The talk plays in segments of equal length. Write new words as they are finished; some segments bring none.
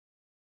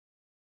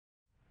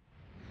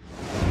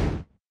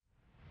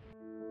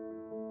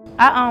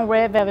I own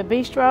Red Velvet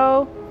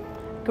Bistro,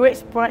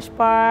 Grits Brunch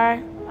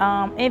Bar,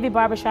 Envy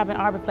Barbershop in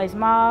Arbor Place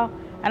Mall,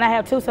 and I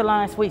have 2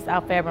 salon suites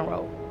off Fairburn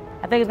Road.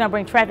 I think it's going to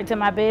bring traffic to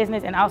my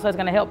business, and also it's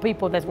going to help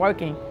people that's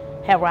working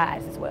have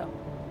rides as well.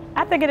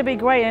 I think it'll be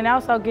great, and it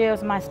also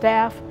gives my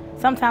staff,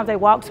 sometimes they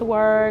walk to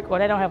work or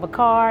they don't have a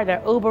car, they're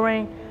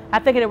Ubering. I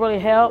think it'll really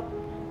help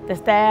the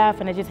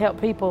staff, and it just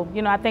help people.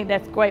 You know, I think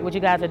that's great what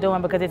you guys are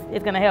doing, because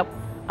it's going to help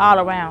all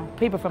around,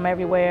 people from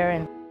everywhere.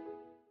 And